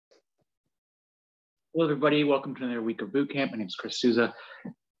Hello, everybody. Welcome to another week of boot camp. My name is Chris Souza,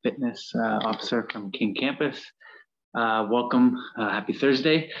 fitness officer from King Campus. Welcome. Happy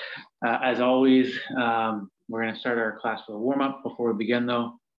Thursday. As always, we're going to start our class with a warm-up. Before we begin,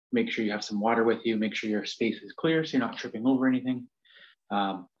 though, make sure you have some water with you. Make sure your space is clear so you're not tripping over anything.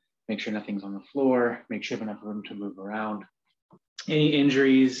 Make sure nothing's on the floor. Make sure you have enough room to move around. Any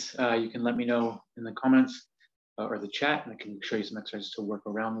injuries, you can let me know in the comments or the chat, and I can show you some exercises to work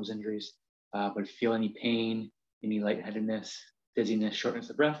around those injuries. But if you feel any pain, any lightheadedness, dizziness, shortness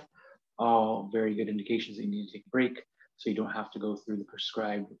of breath, all very good indications that you need to take a break so you don't have to go through the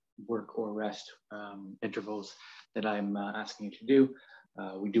prescribed work or rest intervals that I'm asking you to do.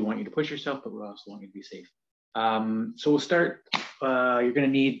 We do want you to push yourself, but we also want you to be safe. So we'll start. You're going to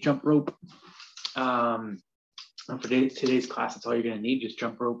need jump rope. And for today's class, that's all you're going to need, just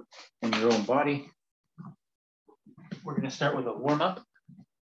jump rope in your own body. We're going to start with a warm-up.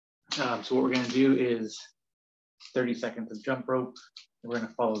 So what we're going to do is 30 seconds of jump rope. We're going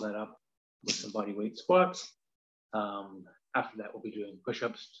to follow that up with some body weight squats. After that, we'll be doing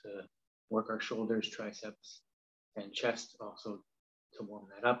push-ups to work our shoulders, triceps, and chest, also to warm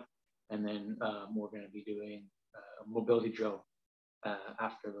that up. And then we're going to be doing a mobility drill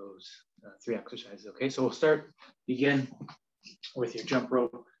after those 3 exercises. Okay, so we'll begin with your jump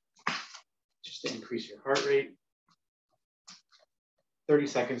rope, just to increase your heart rate. 30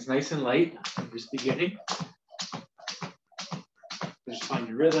 seconds, nice and light, just beginning. Just find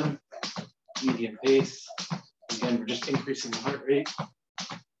your rhythm, medium pace. Again, we're just increasing the heart rate,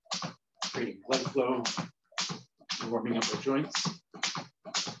 creating blood flow, and warming up our joints.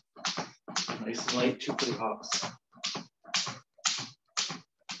 Nice and light, 2 pretty hops.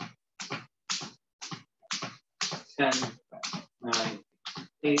 10, 9,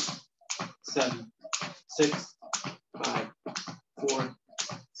 8, 7, 6, 5, 4,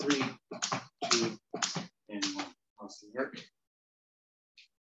 3, 2, and 1. Awesome work.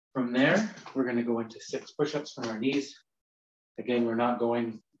 From there, we're going to go into 6 push-ups from our knees. Again, we're not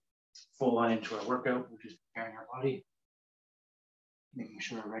going full on into our workout. We're just preparing our body, making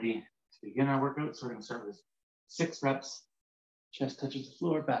sure we're ready to begin our workout. So we're going to start with 6 reps. Chest touches the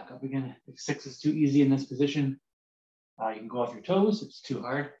floor, back up again. If 6 is too easy in this position, you can go off your toes. If it's too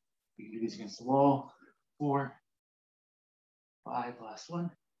hard, you can do these against the wall. 4, 5, last one,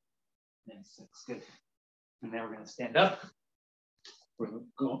 and 6, good. And then we're going to stand up. We're going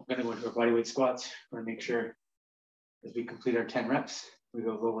to go into our body weight squats. We're going to make sure as we complete our 10 reps, we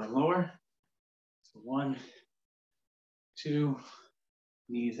go lower and lower. So 1, 2,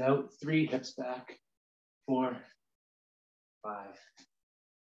 knees out, 3, hips back, 4, 5,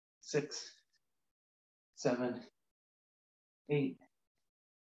 6, 7, 8,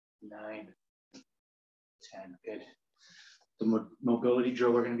 9, 10, good. The mobility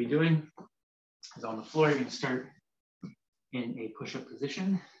drill we're going to be doing is on the floor. You're going to start in a push-up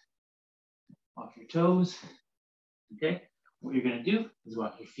position, off your toes. Okay, what you're going to do is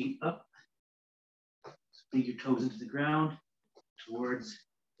walk your feet up, lead your toes into the ground towards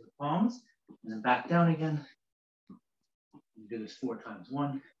the palms, and then back down again. You do this 4 times.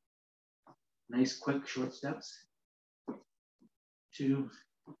 1, nice, quick, short steps. 2,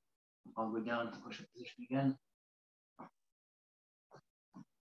 all the way down to push-up position again.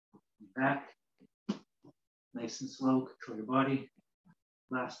 Back, nice and slow, control your body.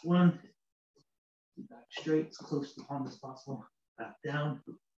 Last one, back straight, as close to the palm as possible. Back down,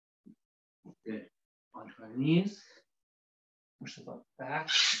 good. Onto our knees, push the butt back.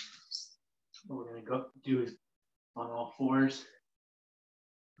 What we're gonna go do is on all 4s,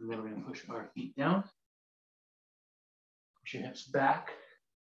 and then we're gonna push our feet down. Push your hips back,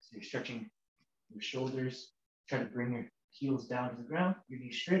 so you're stretching your shoulders. Try to bring your heels down to the ground, your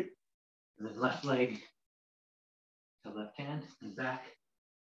knees straight. And then left leg to left hand and back.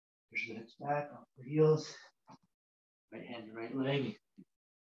 Push the hips back off the heels. Right hand to right leg.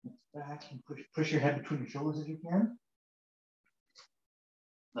 Hips back and push your head between your shoulders if you can.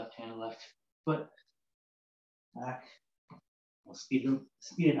 Left hand to left foot. Back. We'll speed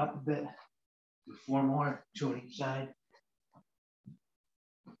it up a bit. Do 4 more, 2 on each side.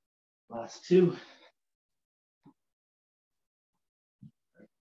 Last 2.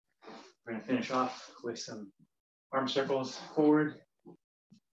 We're going to finish off with some arm circles forward,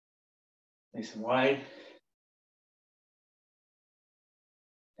 nice and wide,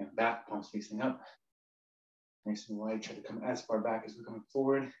 and back, palms facing up, nice and wide. Try to come as far back as we're coming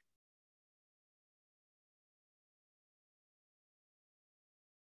forward.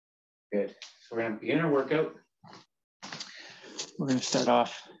 Good. So we're going to begin our workout. We're going to start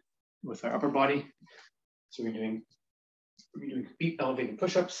off with our upper body. So we're doing feet elevated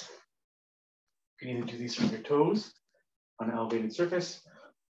push-ups. You can either do these from your toes on an elevated surface,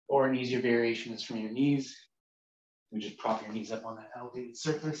 or an easier variation is from your knees. You just prop your knees up on that elevated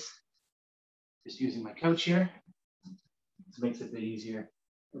surface. Just using my couch here. This makes it a bit easier.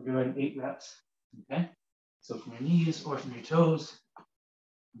 We're doing 8 reps, okay? So from your knees or from your toes.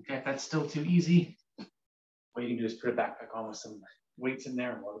 Okay, if that's still too easy, what you can do is put a backpack on with some weights in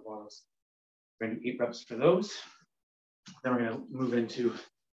there and water bottles. We're gonna do 8 reps for those. Then we're gonna move into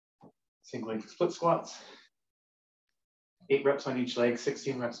single leg split squats. 8 reps on each leg,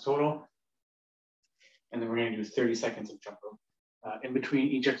 16 reps total. And then we're gonna do 30 seconds of jump rope. In between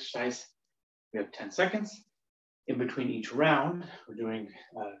each exercise, we have 10 seconds. In between each round, we're doing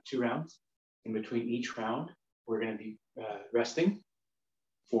 2 rounds. In between each round, we're gonna be resting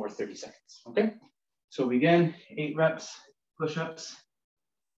for 30 seconds, okay? So again, 8 reps, push-ups.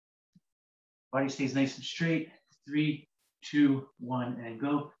 Body stays nice and straight. 3, 2, 1, and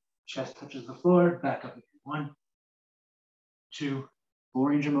go. Chest touches the floor, back up again. 1, 2, full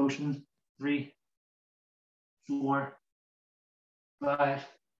range of motion. 3, 4, 5,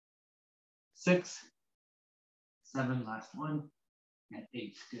 6, 7, last one, and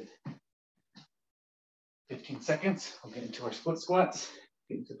 8, good. 15 seconds, we'll get into our split squats,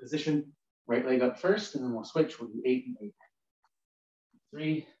 get into position, right leg up first, and then we'll switch, we'll do 8 and 8.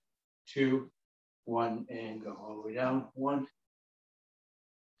 3, 2, 1, and go all the way down. 1,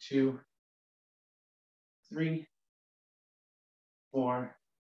 2, 3, 4,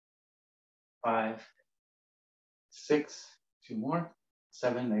 5, 6, 2 more,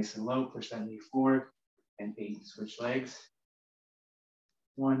 7, nice and low, push that knee forward, and 8, switch legs.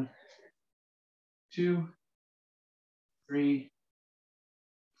 1, 2, 3,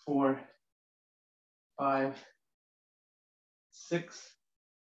 4, 5, 6,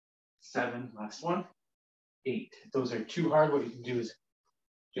 7, last one, 8. If those are too hard, what you can do is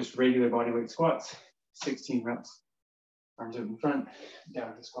just regular body weight squats, 16 reps, arms out in front,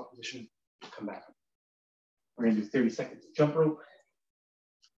 down to squat position, come back up. We're gonna do 30 seconds of jump rope.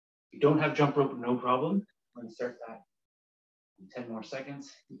 If you don't have jump rope, no problem. We're gonna start that in 10 more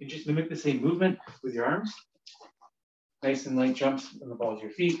seconds. You can just mimic the same movement with your arms. Nice and light jumps on the balls of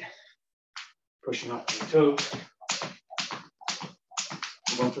your feet, pushing off your toes.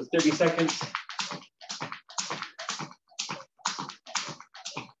 We're going for 30 seconds.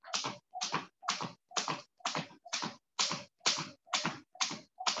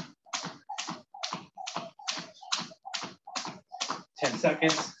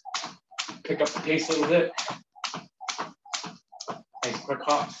 Seconds, pick up the pace a little bit. Nice quick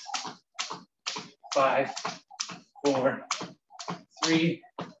hops. 5, 4, 3,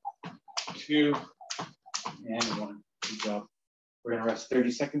 2, and 1. Good job. We're gonna rest 30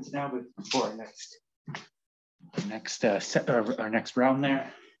 seconds now before our next round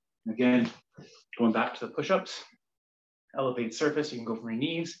there. And again, going back to the push-ups. Elevate surface, you can go from your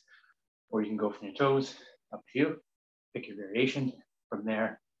knees or you can go from your toes, up to you. Pick your variation. From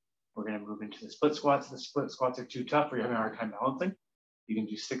there, we're going to move into the split squats. The split squats are too tough or you're having a hard time balancing. You can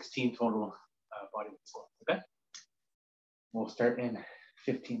do 16 total body weight squats, okay? We'll start in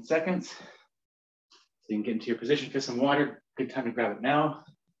 15 seconds. So you can get into your position, get some water. Good time to grab it now.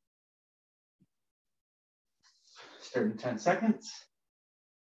 Start in 10 seconds.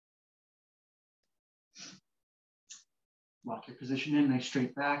 Lock your position in, nice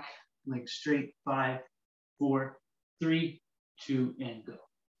straight back, legs straight, 5, 4, 3, 2, and go.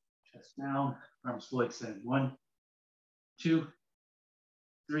 Chest down, arms fully extended. 1, 2,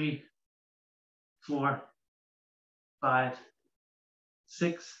 3, 4, 5,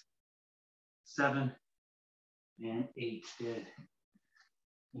 6, 7, and 8. Good.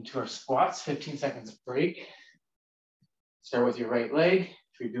 Into our squats, 15 seconds of break. Start with your right leg.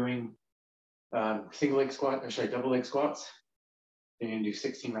 If you're doing double leg squats, you're gonna do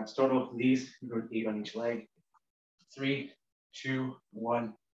 16 reps total. These, you go 8 on each leg. 3, 2,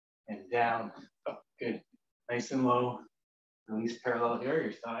 1, and down. Oh, good. Nice and low. Release parallel here,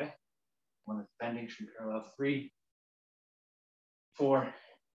 your thigh. One that's bending should be parallel. 3, 4,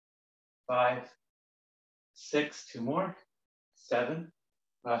 5, 6, 2 more, 7,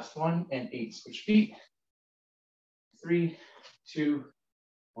 last one, and 8. Switch feet. 3, 2,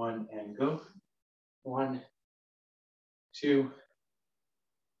 1, and go. 1, 2,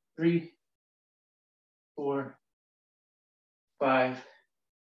 3, 4, 5,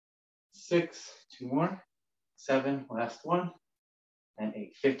 6, 2 more, 7, last one, and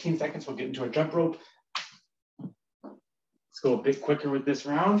 8. 15 seconds, we'll get into our jump rope. Let's go a bit quicker with this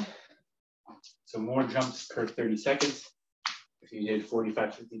round. So more jumps per 30 seconds. If you did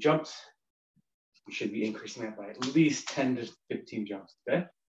 45, 50 jumps, you should be increasing that by at least 10 to 15 jumps, okay?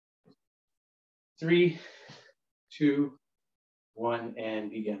 3, 2, 1, and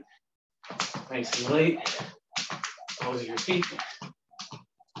begin. Nice and light. Pose your feet.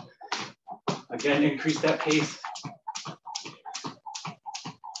 Again, increase that pace.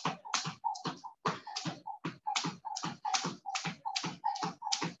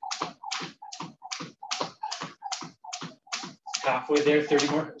 Halfway there,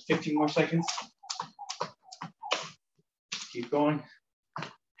 15 more seconds. Keep going.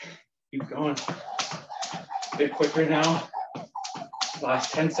 Keep going. A bit quicker now.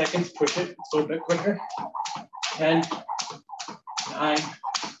 Last 10 seconds, push it a little bit quicker. 10, 9,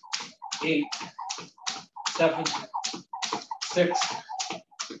 8, 7, 6,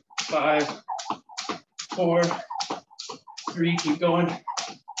 5, 4, 3, keep going.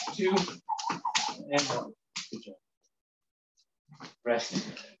 2, and 1. Good job. Rest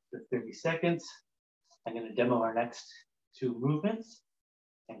for 30 seconds. I'm going to demo our next 2 movements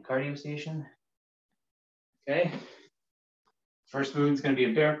and cardio station. Okay. First movement is going to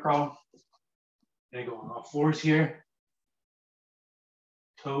be a bear crawl. I'm going to go on all fours here.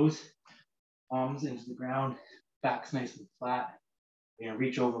 Toes, palms into the ground, back's nice and flat. You're going to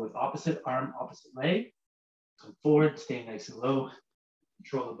reach over with opposite arm, opposite leg. Come forward, stay nice and low.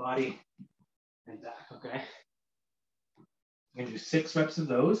 Control the body and back, okay? You're going to do 6 reps of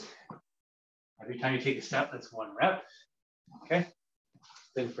those. Every time you take a step, that's 1 rep, okay?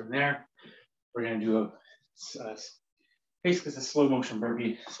 Then from there, we're going to do basically it's a slow motion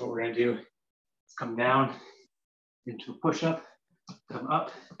burpee. So what we're going to do is come down into a push-up, come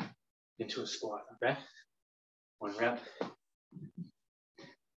up into a squat, okay? 1 rep.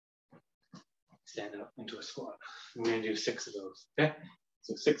 Stand up into a squat. We're going to do 6 of those, okay?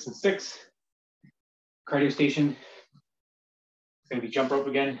 So 6 and 6. Cardio station. It's going to be jump rope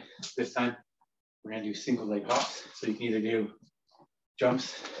again. This time, we're going to do single leg hops. So you can either do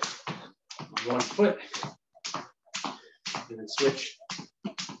jumps on 1 foot, and then switch.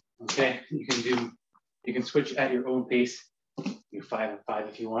 Okay, you can switch at your own pace. Do 5 and 5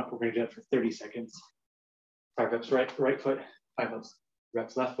 if you want. We're going to do that for 30 seconds. 5 reps right foot, 5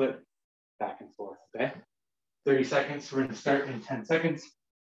 reps left foot, back and forth, okay? 30 seconds, we're going to start in 10 seconds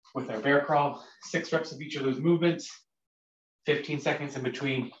with our bear crawl. 6 reps of each of those movements, 15 seconds in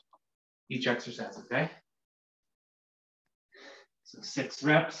between each exercise, okay? So 6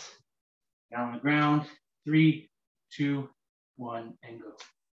 reps, down on the ground, 3, 2, 1, and go.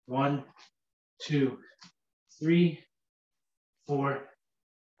 1, 2, 3, 4,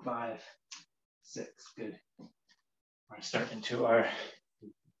 5, 6, good. We're gonna start into our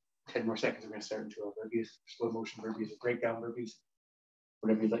 10 more seconds. We're going to start into our burpees, slow motion burpees, or breakdown burpees,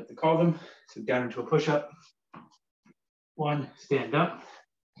 whatever you'd like to call them. So down into a push-up. 1, stand up,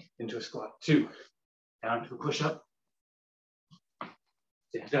 into a squat. 2, down to a push-up.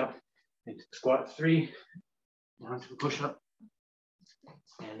 Stand up, into a squat. 3, down to a push-up.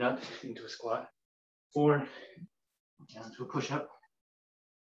 Stand up, into a squat. 4, down to a push-up.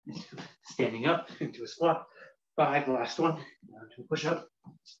 Standing up, into a squat. 5, last one, down to a push-up.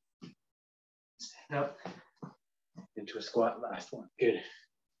 Stand up, into a squat, last one. Good.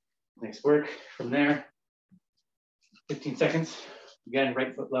 Nice work. From there, 15 seconds. Again,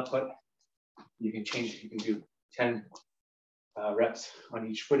 right foot, left foot. You can change, you can do 10 reps on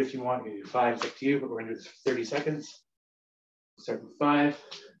each foot if you want. You can do 5, it's up to you, but we're going to do this for 30 seconds. Start with 5,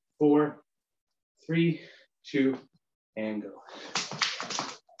 4, 3, 2, and go.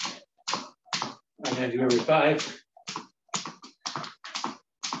 I'm going to do every 5.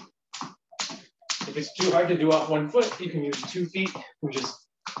 If it's too hard to do off 1 foot, you can use 2 feet and just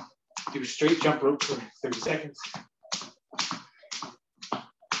do straight jump rope for 30 seconds.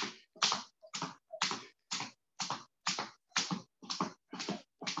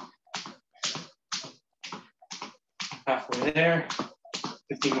 Halfway there,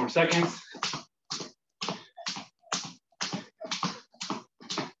 15 more seconds.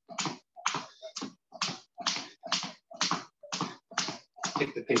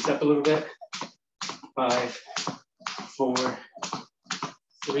 Take the pace up a little bit. 5, 4,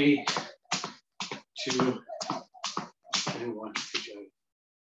 3, 2, and 1. Good job.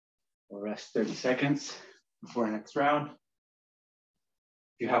 We'll rest 30 seconds before our next round.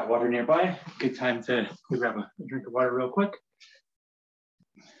 If you have water nearby, good time to grab a drink of water real quick.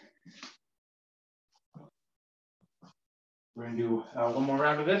 We're going to do 1 more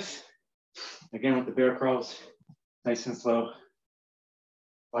round of this. Again, with the bear crawls, nice and slow.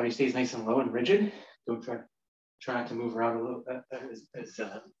 Body stays nice and low and rigid. Don't try not to move around a little bit as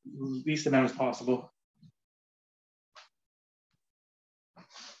least amount as possible.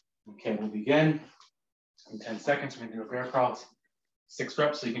 Okay, we'll begin. In 10 seconds, we're going to do a bear crawls. 6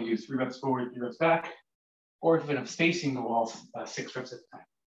 reps, so you can do 3 reps forward, 3 reps back. Or if you have spacing the wall, 6 reps at a time.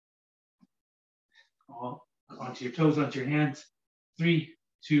 All onto your toes, onto your hands. 3,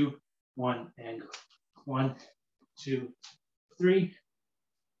 2, 1, and go. 1, 2, 3,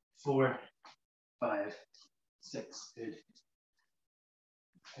 4, 5, 6. Good.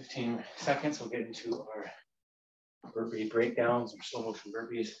 15 seconds. We'll get into our burpee breakdowns or slow motion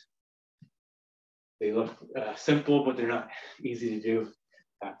burpees. They look simple, but they're not easy to do.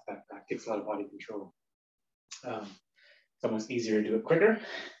 That takes a lot of body control. It's almost easier to do it quicker.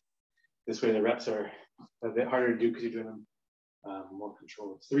 This way the reps are a bit harder to do because you're doing them more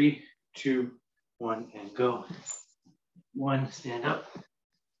controlled. 3, 2, 1, and go. 1, stand up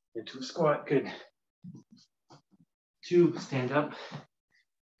into a squat. Good. 2, stand up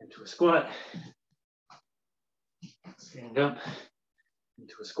into a squat. Stand up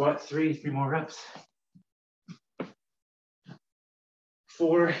into a squat. 3 more reps.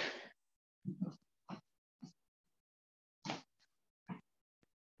 4.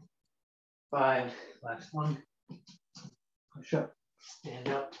 5, last one. Push up, stand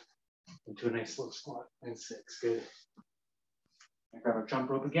up into a nice slow squat. And 6, good. I grab our jump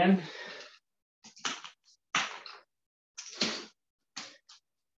rope again.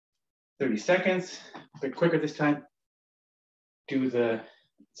 "30 seconds, a bit quicker this time. Do the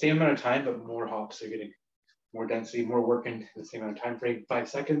same amount of time, but more hops. So you're getting more density, more work in the same amount of time frame. 5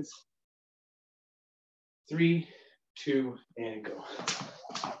 seconds. 3, 2, and go.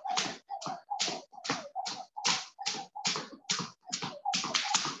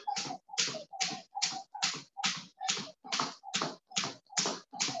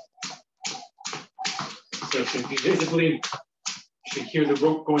 So it should be visibly, you should hear the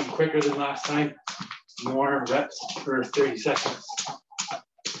rope going quicker than last time. More reps for 30 seconds.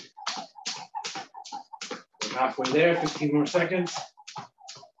 We're halfway there, 15 more seconds.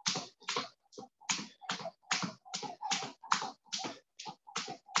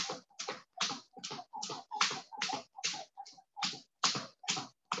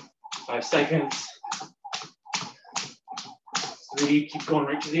 Five seconds. 3, keep going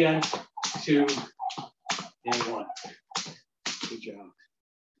right to the end. 2, and 1. Good job.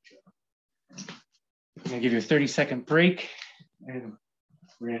 I'm gonna give you a 30-second break, and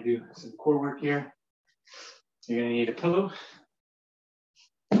we're gonna do some core work here. You're gonna need a pillow,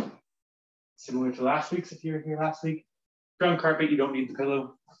 similar to last week's if you were here last week. Ground carpet, you don't need the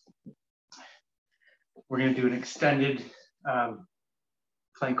pillow. We're gonna do an extended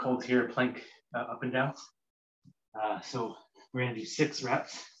plank hold here, plank up and down. So we're gonna do 6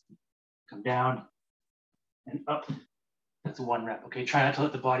 reps. Come down and up. That's 1 rep. Okay, try not to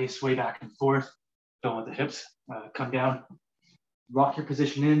let the body sway back and forth. Don't let the hips come down. Rock your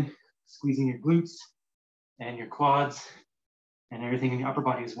position in, squeezing your glutes and your quads and everything in your upper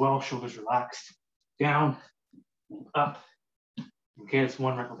body as well. Shoulders relaxed. Down and up. Okay, that's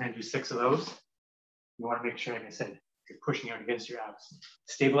 1 rep. We're gonna do 6 of those. You wanna make sure, like I said, you're pushing out against your abs.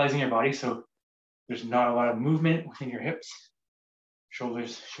 Stabilizing your body so there's not a lot of movement within your hips.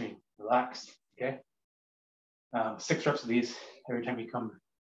 Shoulders should be relaxed, okay? 6 reps of these every time you come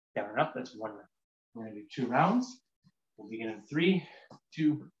down and up. That's 1 rep. We're gonna do 2 rounds. We'll begin in 3,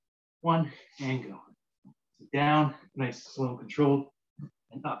 2, 1, and go. So down, nice, slow and controlled,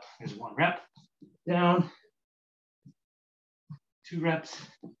 and up. There's 1 rep. Down, 2 reps,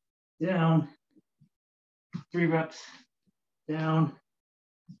 down, 3 reps, down,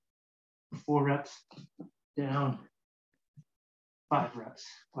 4 reps, down, 5 reps.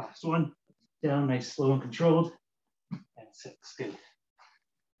 Last one, down, nice, slow and controlled, and 6, good.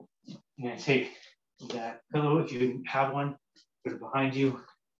 I'm gonna take that pillow, if you didn't have one, put it behind you,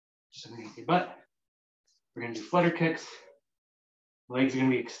 just underneath your butt. We're gonna do flutter kicks. Legs are gonna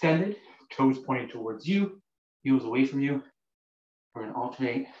be extended, toes pointing towards you, heels away from you. We're gonna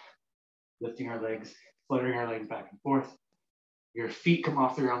alternate, lifting our legs, fluttering our legs back and forth. Your feet come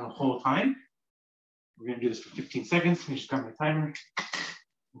off the ground the whole time. We're gonna do this for 15 seconds. Let me just grab my timer.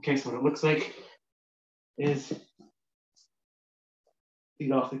 Okay, so what it looks like is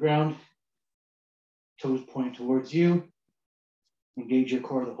feet off the ground, toes point towards you. Engage your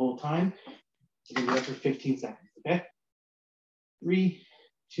core the whole time. We're gonna do that for 15 seconds, okay? 3,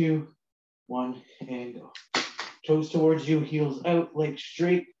 2, 1, and go. Toes towards you, heels out, legs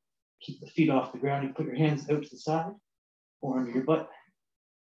straight. Keep the feet off the ground. You put your hands out to the side or under your butt.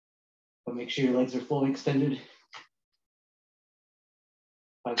 But make sure your legs are fully extended.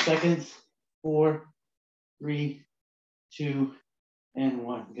 5 seconds. 4, 3, 2, and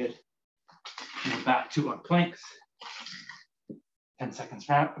 1. Good. And back to our planks. 10 seconds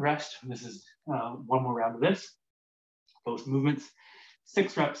rest. This is 1 more round of this. Both movements.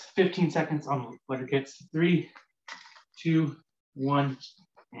 6 reps, 15 seconds on flutter kicks. 3, 2, 1,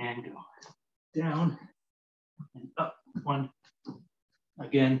 and go. Down and up. 1.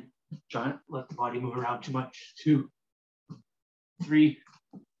 Again, try not let the body move around too much. 2, 3,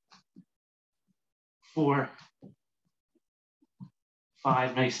 4,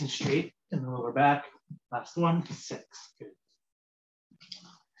 5. Nice and straight in the lower back. Last one. 6. Good.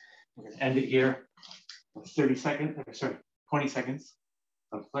 We're going to end it here with 20 seconds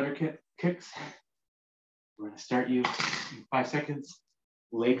of flutter kicks. We're going to start you in 5 seconds.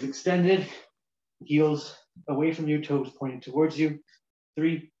 Legs extended, heels away from you, toes pointed towards you.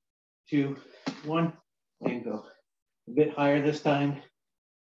 3, 2, 1, and go. A bit higher this time.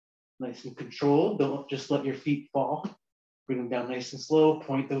 Nice and controlled. Don't just let your feet fall. Bring them down nice and slow.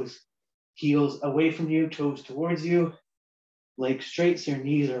 Point those heels away from you, toes towards you. Legs straight so your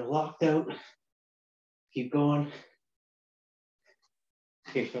knees are locked out. Keep going.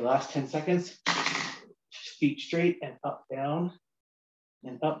 Okay, for the last 10 seconds, feet straight and up, down,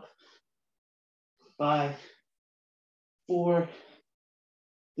 and up. 5, 4,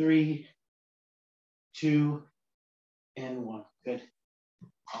 3, 2, and 1. Good.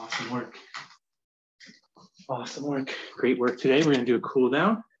 Awesome work. Awesome work. Great work today. We're going to do a cool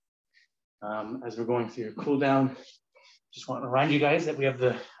down. As we're going through your cool down, just want to remind you guys that we have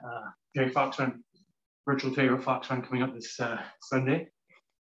the Terry Fox Run, virtual Terry Fox Run coming up this Sunday.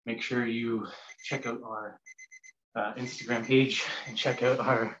 Make sure you check out our Instagram page and check out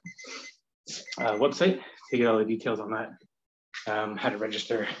our website to get all the details on that, how to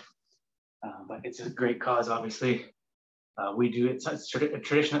register. But it's a great cause, obviously. We do it's a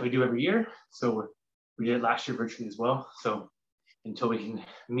tradition that we do every year. So we did it last year virtually as well. So until we can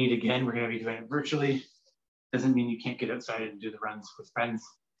meet again, we're going to be doing it virtually. Doesn't mean you can't get outside and do the runs with friends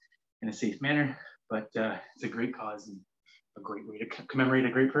in a safe manner, but it's a great cause and a great way to commemorate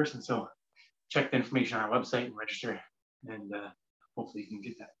a great person. So check the information on our website and register, and hopefully you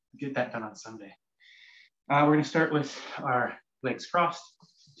can get that done on Sunday. We're going to start with our legs crossed.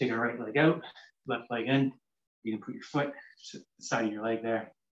 Take our right leg out, left leg in. You can put your foot to the side of your leg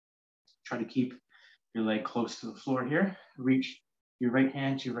there. Try to keep your leg close to the floor here. Reach your right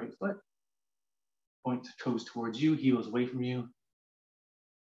hand to your right foot. Point the toes towards you, heels away from you.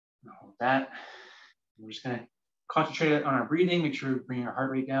 Hold that. We're just going to concentrate on our breathing. Make sure we bring our heart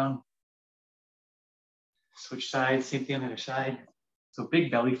rate down. Switch sides, same thing on the other side. So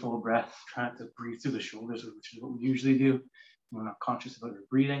big belly full of breath. Try not to breathe through the shoulders, which is what we usually do. We're not conscious about our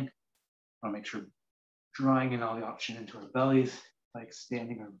breathing. Want to make sure drawing in all the oxygen into our bellies, like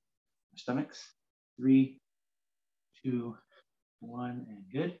expanding our stomachs. 3, 2, 1, and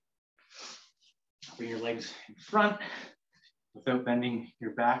good. Bring your legs in front without bending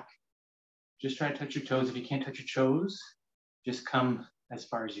your back. Just try to touch your toes. If you can't touch your toes, just come as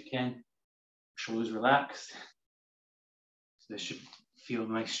far as you can. Shoulders relaxed. So this should feel a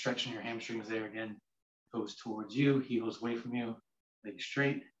nice stretch in your hamstrings there again. Toes towards you, heels away from you, legs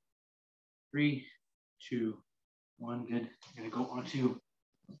straight. 3, 2, 1, good. We're gonna go onto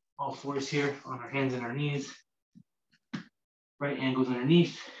all fours here on our hands and our knees. Right hand goes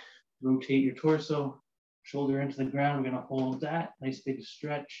underneath. Rotate your torso, shoulder into the ground. We're gonna hold that. Nice big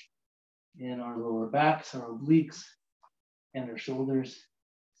stretch in our lower backs, our obliques, and our shoulders.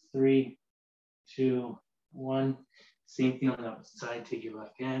 3, 2, 1. Same thing on the opposite side. Take your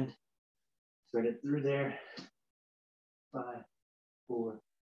left hand, thread it through there. 5, 4,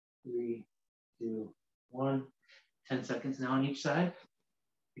 3, 2, 1. 10 seconds now on each side.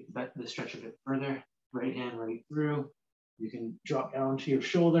 Take the stretch a bit further. Right hand right through. You can drop down to your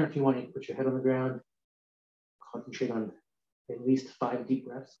shoulder if you want to put your head on the ground. Concentrate on at least 5 deep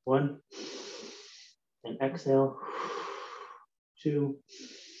breaths. 1, and exhale. 2,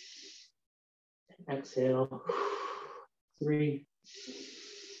 and exhale. 3,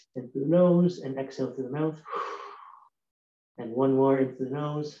 in through the nose, and exhale through the mouth. And 1 more in through the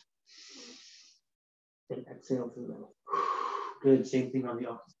nose, and exhale through the mouth. Good, same thing on the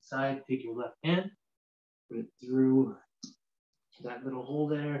opposite side. Take your left hand, put it through that little hole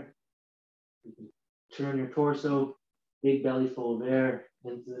there. You can turn your torso, big belly full of air,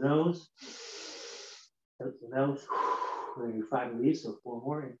 into the nose, out the mouth. We're going to do 5 of these, so 4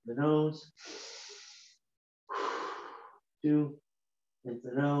 more into the nose. 2, into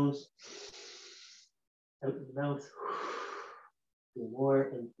the nose, out the mouth. 2 more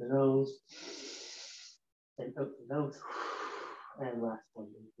into the nose, and out the mouth. And last one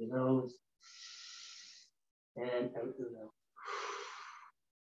into the nose, and out the mouth.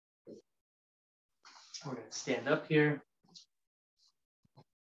 We're going to stand up here.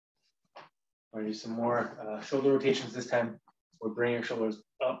 We're going to do some more shoulder rotations this time. We'll bring your shoulders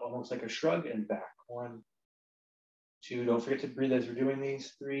up almost like a shrug and back. 1, 2, don't forget to breathe as we're doing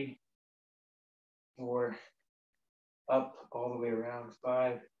these. 3, 4, up all the way around.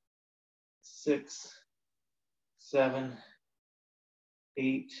 5, 6, 7,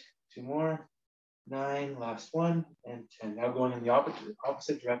 8, 2 more, 9, last one, and 10. Now going in the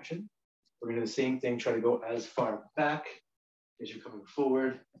opposite direction. We're gonna do the same thing, try to go as far back as you're coming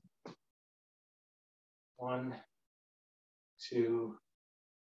forward. 1, 2,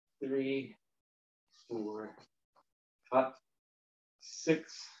 3, 4, 5,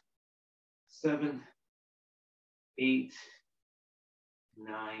 6, 7, 8,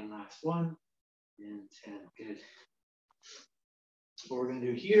 9, last one, and 10. Good. What we're going to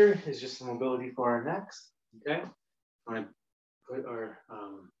do here is just some mobility for our necks. Okay. I'm going to put our,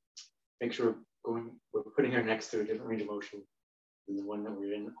 make sure we're putting our necks through a different range of motion than the one that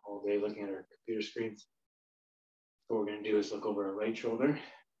we're in all day looking at our computer screens. What we're going to do is look over our right shoulder,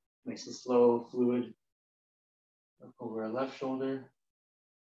 nice and slow, fluid. Look over our left shoulder,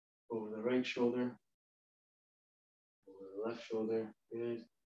 over the right shoulder, over the left shoulder, good.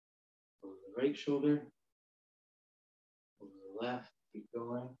 Over the right shoulder, over the left, keep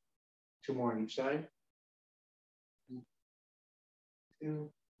going. 2 more on each side.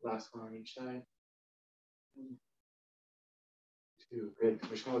 2, last one on each side. 2, good. We're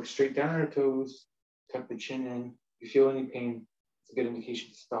just gonna look straight down our toes, tuck the chin in. If you feel any pain, it's a good indication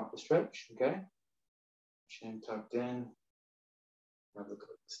to stop the stretch, okay? Chin tucked in. Now look up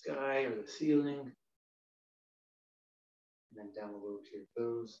at the sky or the ceiling. And then down low to your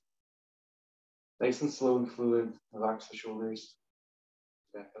toes. Nice and slow and fluid. Relax the shoulders.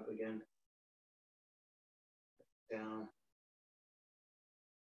 Back up again. Down.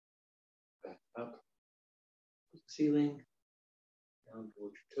 Back up. To the ceiling. Down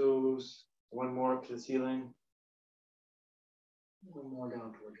towards your toes. 1 more up to the ceiling. 1 more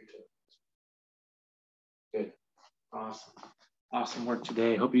down towards your toes. Good. Awesome. Awesome work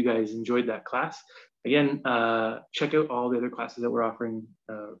today. Hope you guys enjoyed that class. Again, check out all the other classes that we're offering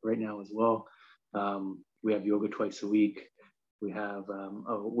right now as well. We have yoga twice a week. We have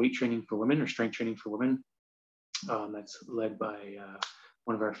a weight training for women or strength training for women. That's led by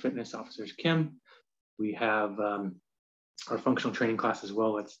one of our fitness officers, Kim. We have our functional training class as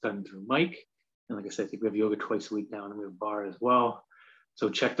well. That's done through Mike. And like I said, I think we have yoga twice a week now, and we have bar as well. So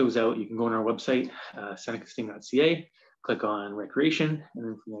check those out. You can go on our website, senecasting.ca, click on recreation, and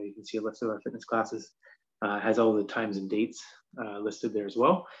then from there you can see a list of our fitness classes. Has all the times and dates listed there as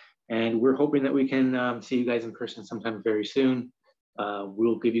well. And we're hoping that we can see you guys in person sometime very soon.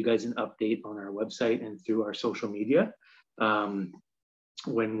 We'll give you guys an update on our website and through our social media.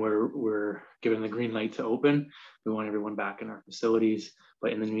 When we're given the green light to open, we want everyone back in our facilities.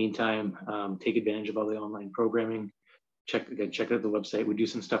 But in the meantime, take advantage of all the online programming. Check out the website. We do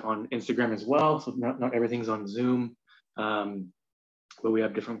some stuff on Instagram as well. So not everything's on Zoom, but we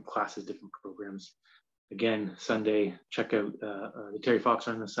have different classes, different programs. Again, Sunday, check out the Terry Fox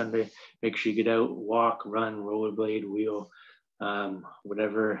run this Sunday. Make sure you get out, walk, run, rollerblade, wheel,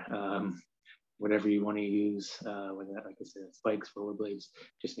 whatever you want to use, whether that, like I said, spikes, rollerblades,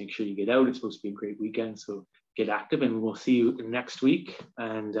 just make sure you get out. It's supposed to be a great weekend, so get active, and we'll see you next week,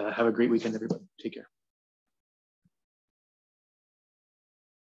 and have a great weekend, everybody. Take care.